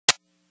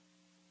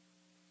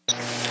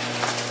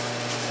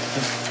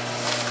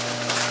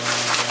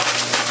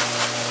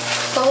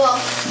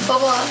伯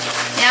伯，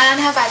你要让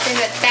他把这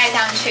个带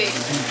上去，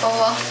伯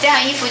伯，这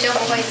样衣服就不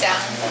会脏。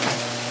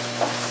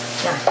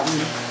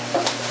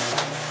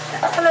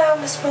Hello,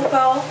 Miss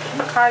Popo.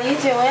 How are you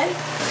doing?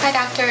 Hi,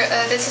 doctor.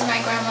 This is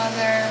my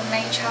grandmother,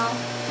 May Chow.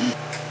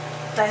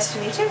 Nice to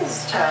meet you,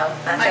 Mrs. Chow.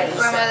 My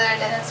grandmother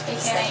doesn't speak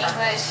any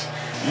English.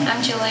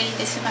 I'm Julie.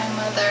 This is my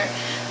mother,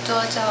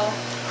 Duo Zhou.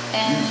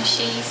 And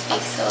she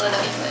speaks a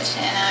little English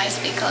and I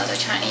speak a little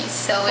Chinese.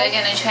 So we're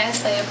going to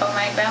translate for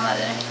my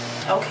grandmother.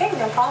 Okay,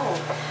 no problem.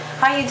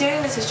 How are you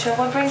doing, Mrs. Cho?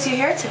 What brings you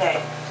here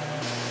today?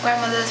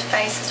 Grandmother's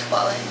face is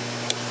swollen.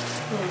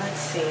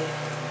 Let's see.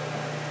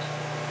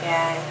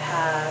 Yeah, it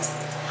has.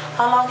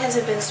 How long has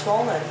it been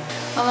swollen?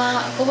 妈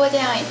妈，婆婆这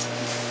样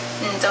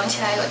肿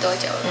起来有多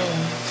久了？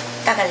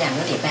大概2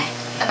个礼拜。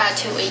About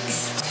 2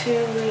 weeks.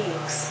 2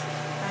 weeks.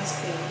 I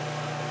see.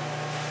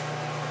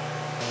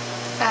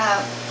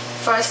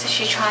 First,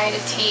 she tried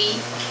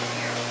tea.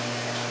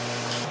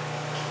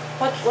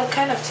 What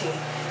kind of tea?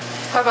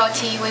 Herbal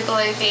tea. We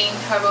believe in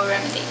herbal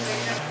remedies.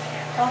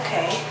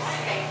 Okay.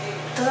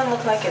 Doesn't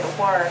look like it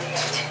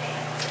worked.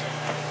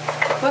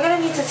 We're gonna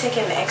need to take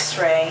an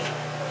X-ray.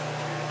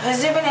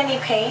 Has there been any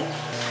pain?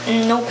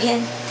 No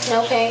pain.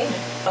 No pain?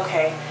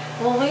 Okay.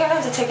 Well, we're gonna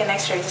have to take an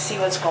X-ray to see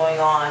what's going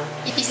on.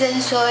 医生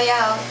说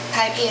要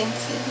拍片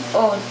子。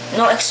Oh,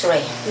 no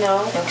X-ray.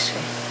 No? No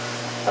X-ray.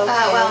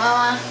 Okay. 妈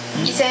妈，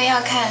医生要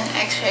看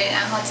X-ray，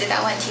然后知道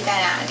问题在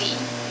哪里。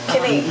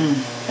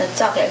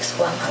照个 X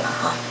光好了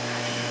哈。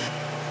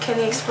Can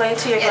you explain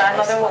to your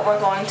grandmother what we're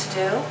going to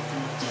do?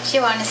 She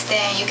will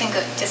understand. You can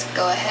just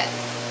go ahead.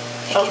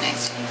 Take an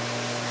X-ray.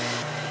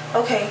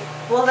 Okay.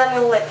 Well, then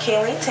we'll let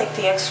Kayleen take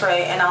the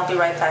X-ray, and I'll be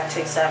right back to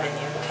examine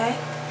you. Okay?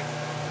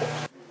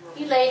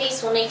 You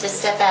ladies will need to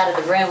step out of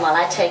the room while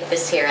I take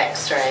this here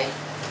X-ray.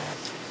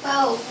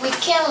 Well, we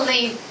can't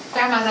leave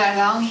grandmother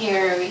alone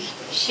here.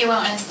 She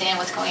won't understand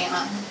what's going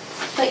on.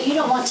 But you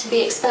don't want to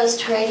be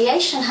exposed to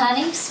radiation,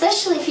 honey,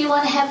 especially if you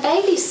want to have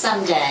babies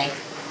someday.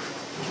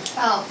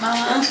 哦，妈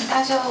妈，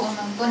她说我们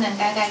不能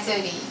待在这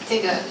里，这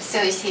个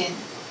射线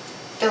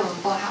对我们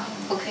不好，我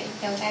们不可以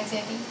留在这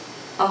里。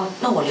哦，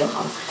那我留好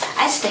了。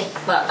I stay.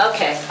 Well,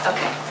 okay.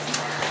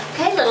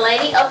 Okay, little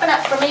lady, open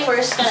up for me. We're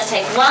just going to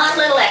take one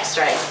little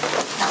X-ray.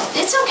 No,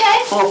 it's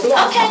okay.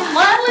 Okay,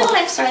 one little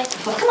X-ray.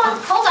 Come on,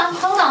 hold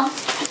on.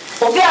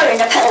 我不要人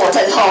家碰我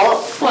的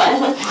头。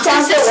这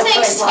样对我不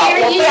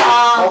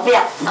好。我不要。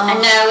I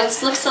know, it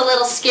looks a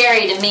little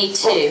scary to me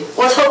too.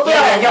 我头不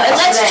要人家碰。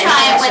Let's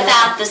try it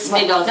without this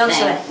big old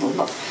thing.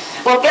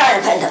 我不要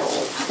人碰头，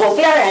我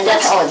不要人家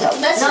碰我头。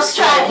Let's just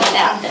try it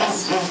without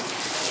this.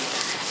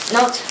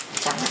 No，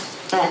 讲了。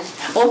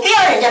我不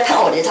要人家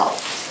碰我的头。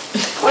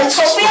我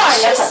头不要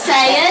人家碰。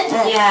Saying?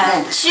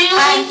 Yeah.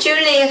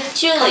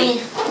 Julie.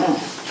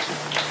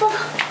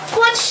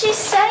 What's she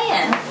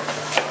saying?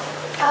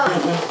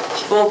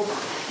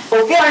 我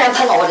不要人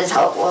碰我的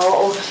头，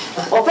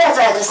我不要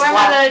在这。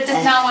Grandmother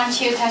does not want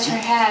you to touch her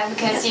head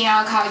because in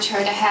our culture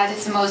the head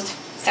is the most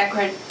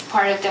sacred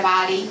part of the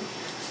body.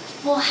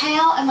 Well,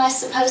 how am I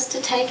supposed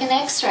to take an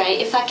X-ray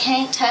if I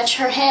can't touch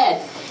her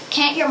head?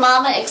 Can't your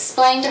mama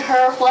explain to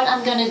her what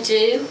I'm going to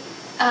do?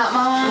 妈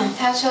妈，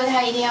她说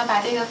她一定要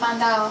把这个放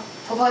到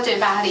婆婆嘴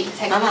巴里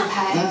才可以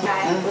拍。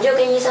你就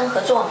跟医生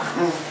合作嘛。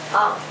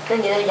那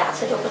你的牙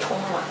齿就不通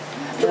了嘛，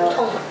就不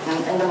痛了。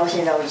那么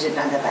现在我就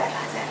让他摆了，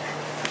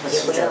我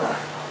骑着了。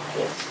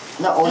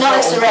No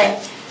X-ray。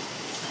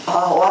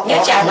你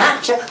讲嘛，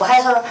我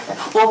还说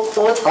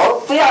我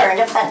头不要人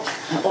家碰，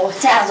我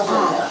这样子混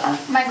的。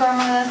My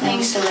grandmother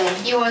thinks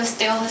you will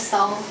steal the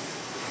soul.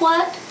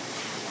 What?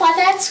 Why,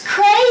 that's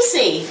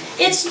crazy.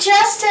 It's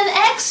just an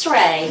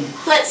X-ray.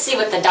 Let's see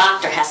what the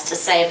doctor has to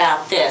say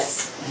about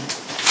this.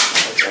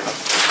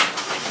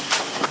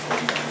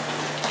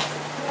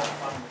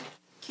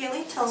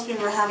 Kaylee tells me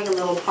we're having a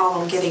little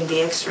problem getting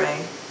the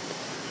X-ray.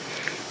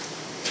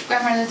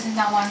 Grandmother does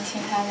not want to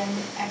have an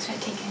X-ray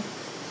taken.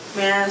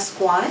 May I ask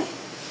why?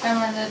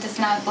 Grandmother does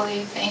not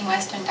believe in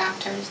Western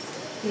doctors.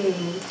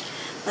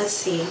 Let's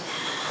see.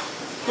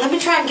 Let me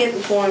try and get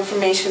more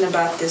information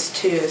about this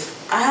tooth.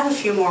 I have a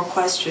few more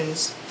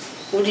questions.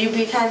 Would you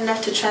be kind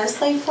enough to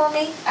translate for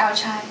me? I'll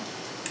try.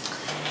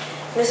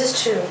 Mrs.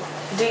 Chu,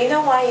 do you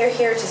know why you're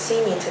here to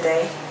see me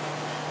today?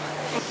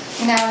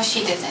 No,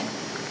 she doesn't.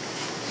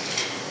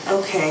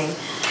 Okay.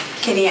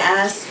 Can you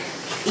ask?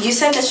 You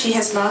said that she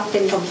has not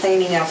been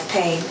complaining of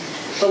pain,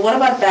 but what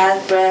about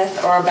bad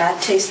breath or a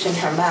bad taste in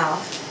her mouth?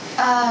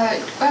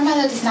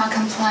 Grandmother does not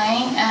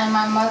complain, and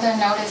my mother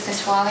noticed the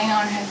swelling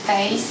on her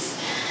face,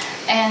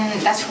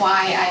 and that's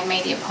why I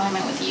made the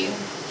appointment with you.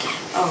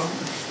 Oh.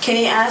 Can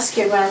you ask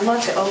your grandma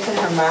to open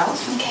her mouth?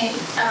 Okay.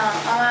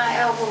 妈妈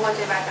要婆婆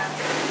嘴巴张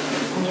开。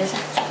你就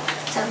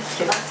这样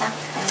嘴巴张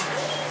开，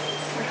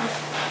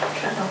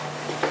舌头。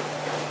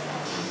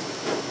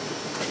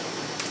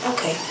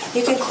Okay,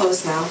 you can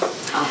close now.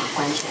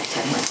 关起来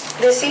才能。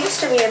There seems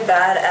to be a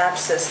bad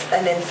abscess,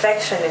 an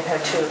infection in her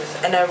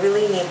tooth, and I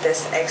really need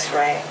this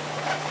X-ray.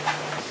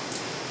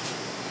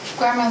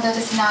 Grandmother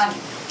does not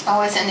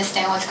always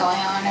understand what's going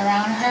on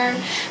around her.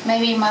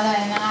 Maybe mother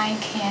and I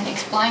can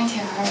explain to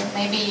her.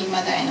 Maybe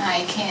mother and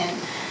I can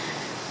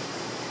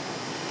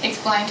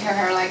explain to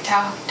her, like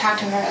talk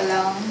to her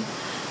alone.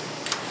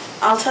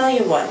 I'll tell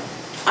you what.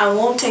 I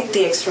won't take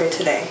the x-ray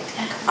today.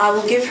 Okay. I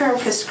will give her a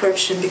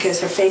prescription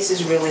because her face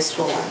is really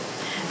swollen.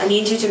 I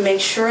need you to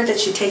make sure that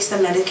she takes the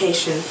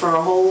medication for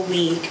a whole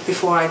week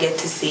before I get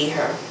to see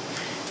her.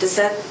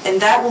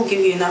 That will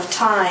give you enough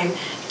time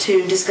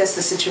to discuss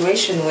the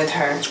situation with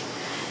her.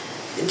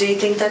 Do you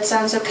think that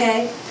sounds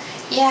okay?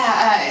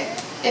 Yeah,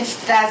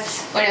 if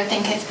that's what you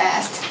think is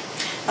best.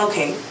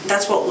 Okay,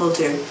 that's what we'll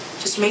do.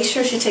 Just make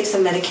sure she takes the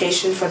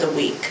medication for the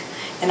week,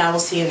 and I will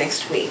see you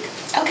next week.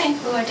 Okay,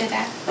 we will do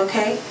that.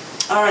 Okay?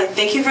 All right,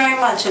 thank you very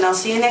much, and I'll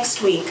see you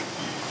next week.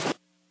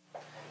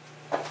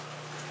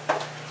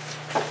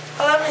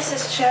 Hello,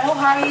 Mrs. Cho.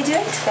 How are you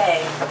doing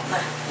today?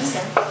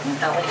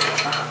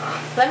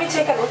 Let me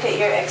take a look at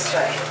your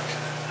x-ray.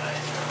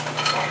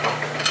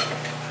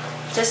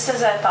 Just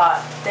as I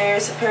thought,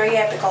 there's a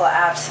periapical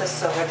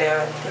abscess over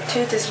there. The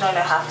tooth is going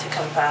to have to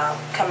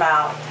come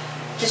out.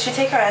 Did she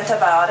take her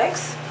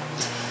antibiotics?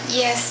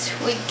 Yes,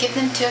 we give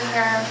them to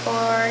her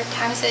 4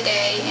 times a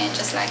day, and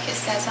just like it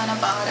says on the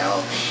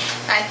bottle,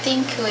 I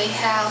think we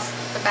have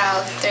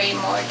about 3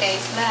 more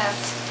days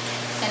left,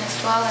 and the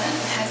swelling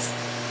has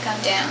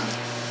gone down.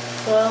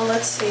 Well,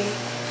 let's see.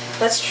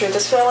 That's true. The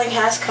swelling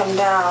has come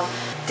down.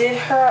 Did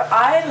her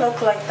eye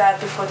look like that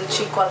before the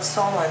cheek got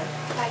swollen?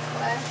 Like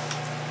what?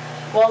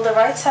 Well, the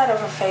right side of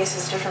her face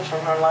is different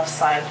from her left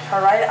side. Her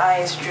right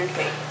eye is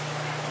drooping.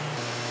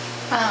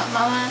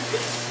 妈妈，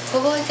不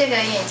过这个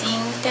眼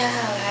睛戴下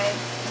来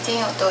已经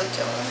有多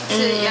久了？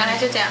是原来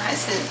就这样，还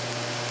是？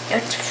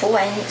服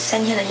完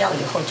3天的药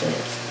以后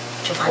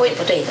就发觉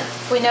不对的。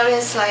We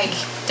noticed like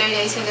 3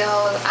 days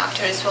ago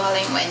after the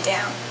swelling went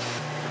down.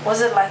 Was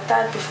it like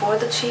that before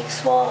the cheek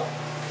swole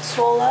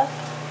up?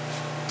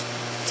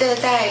 这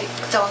在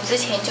走之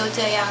前就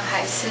这样，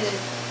还是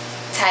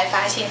才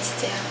发现是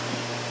这样？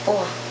不。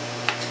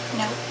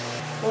No.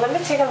 Well, let me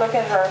take a look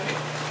at her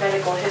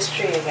medical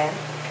history again.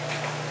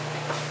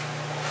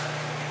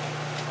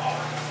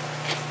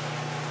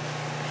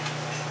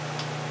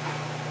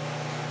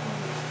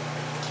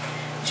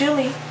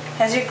 Julie,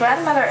 has your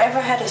grandmother ever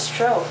had a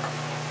stroke?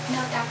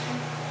 No, doctor.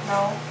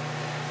 No.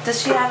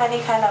 Does she have any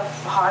kind of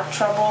heart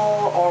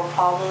trouble or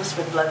problems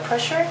with blood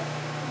pressure?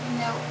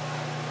 No.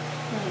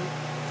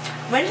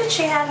 When did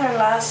she have her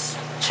last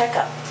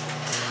checkup?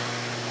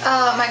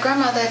 My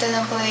grandmother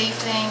doesn't believe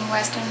in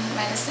Western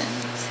medicine,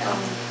 so.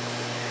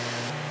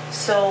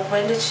 So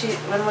when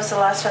was the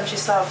last time she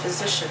saw a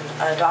physician,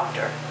 a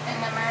doctor?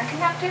 An American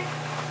doctor?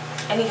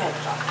 Any kind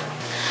of doctor?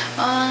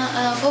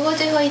 婆婆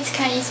最后一次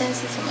看医生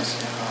是什么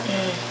时候？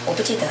我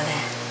不记得嘞。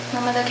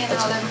妈妈都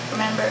cannot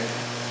remember.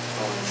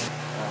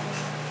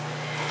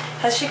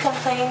 Has your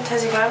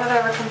grandmother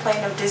ever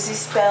complained of dizzy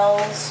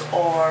spells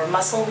or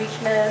muscle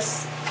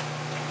weakness?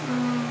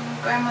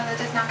 Grandmother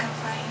does not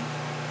complain.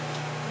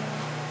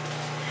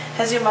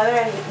 Has your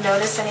mother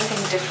noticed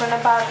anything different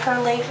about her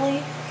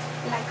lately?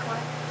 Like what?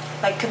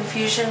 Like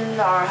confusion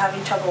or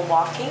having trouble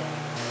walking?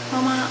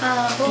 妈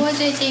妈，婆婆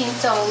最近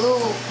走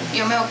路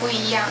有没有不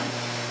一样？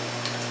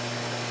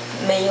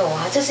没有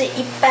啊，这是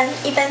一般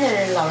的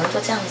人，老人都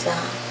这样子啊。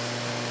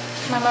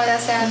My mother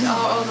says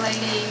all old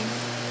lady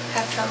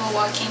have trouble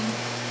walking.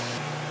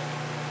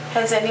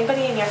 Has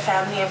anybody in your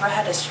family ever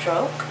had a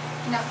stroke?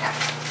 No,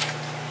 doctor.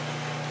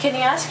 Can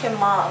you ask your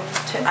mom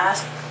to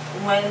ask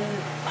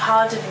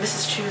how did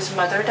Mrs. Chu's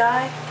mother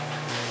die?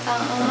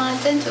 妈妈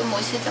曾祖母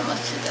是怎么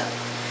死的？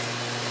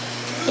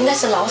应该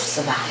是老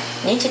死吧，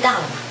年纪大了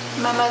嘛。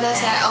My mother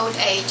said old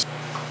age.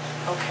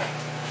 Okay.